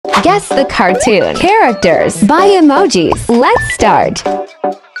Guess the cartoon. Characters by emojis. Let's start.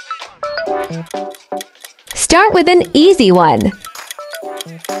 Start with an easy one.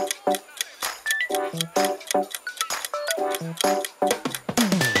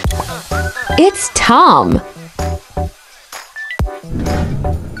 It's Tom.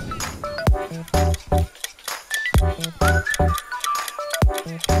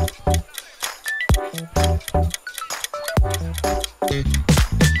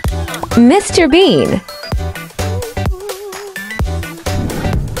 Mr. Bean.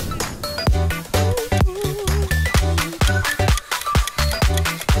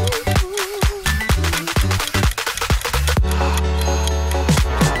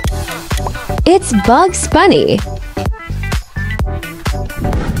 It's Bugs Bunny.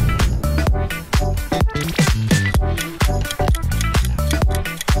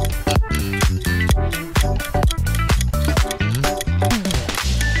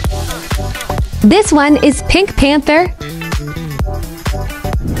 This one is Pink Panther.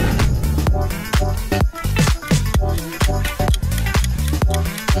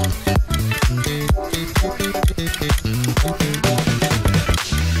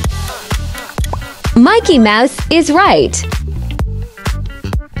 Mikey Mouse is right.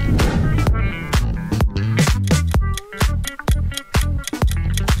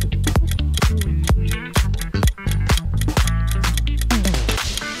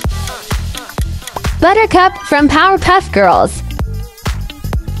 Buttercup from Powerpuff Girls.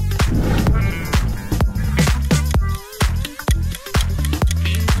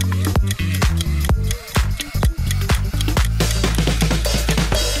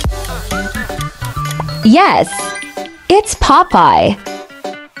 Yes, it's Popeye.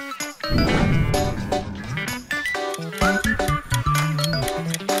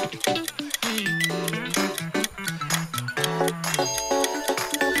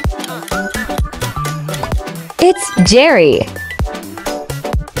 It's Jerry.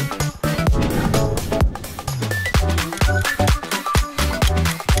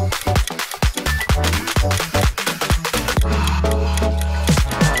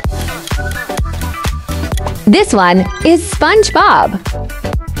 This one is SpongeBob.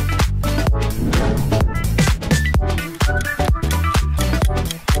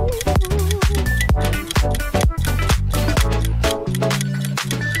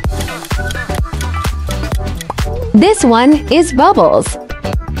 This one is Bubbles.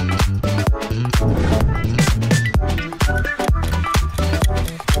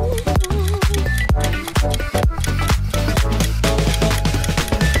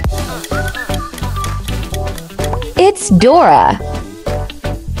 It's Dora.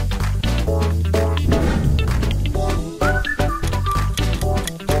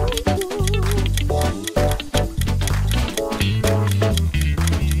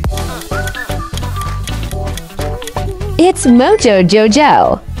 It's Mojo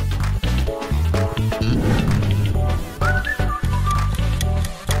Jojo.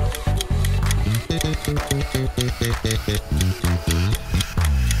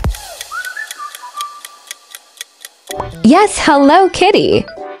 Yes, Hello Kitty.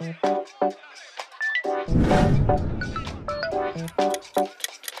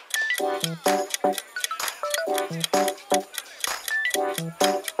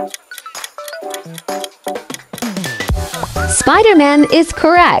 Spider-Man is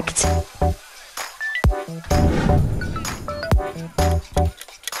correct.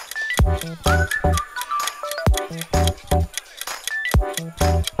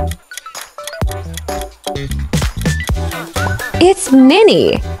 It's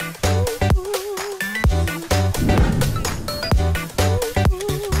Minnie.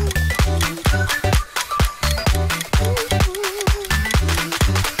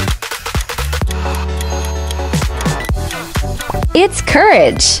 It's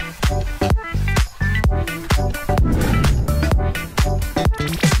Courage.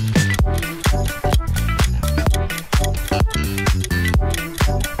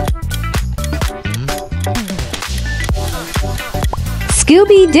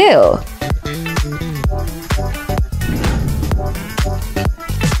 Scooby-Doo.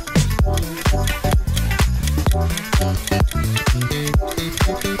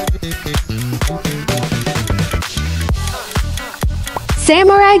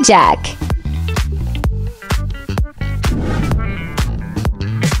 Samurai Jack.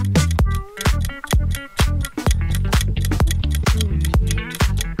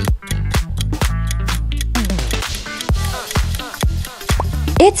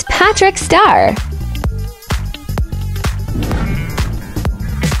 It's Patrick Star.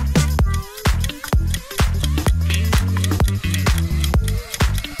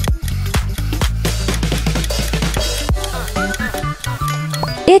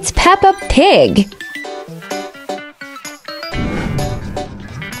 It's Peppa Pig.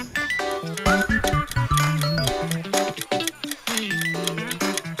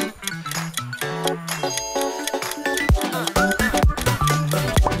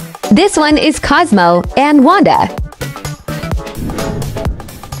 This one is Cosmo and Wanda.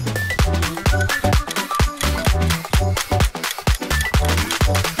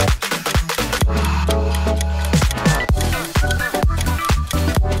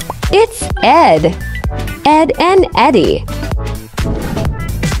 It's Ed. Ed and Eddie.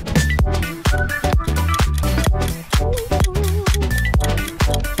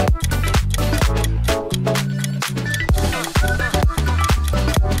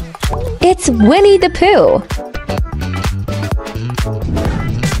 It's Winnie the Pooh.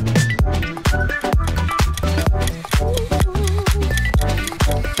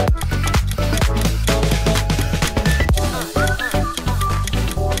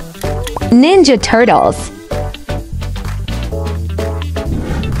 Ninja Turtles.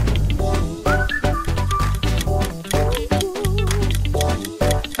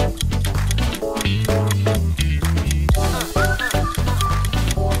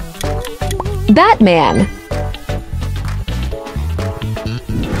 Batman.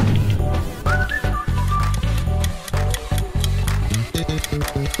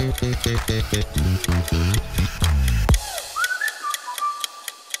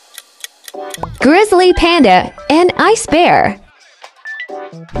 Grizzly Panda and Ice Bear.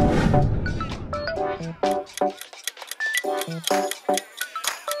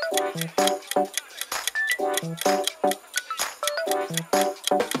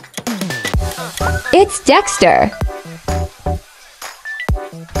 It's Dexter.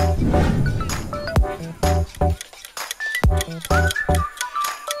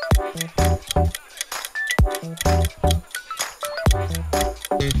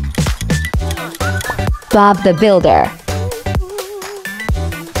 Bob the Builder.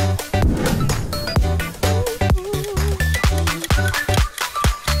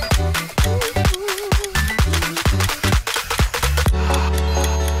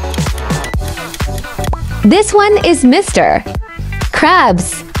 This one is Mr.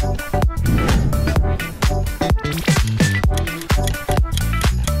 Krabs.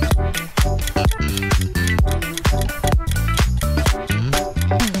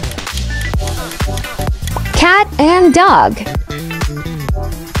 Cat and Dog.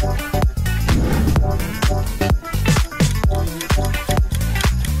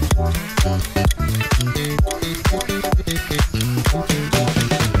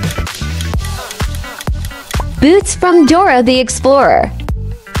 Boots from Dora the Explorer.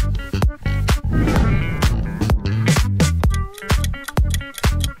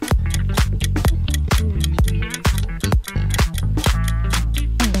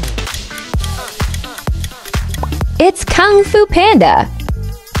 It's Kung Fu Panda.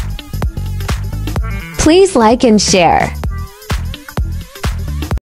 Please like and share.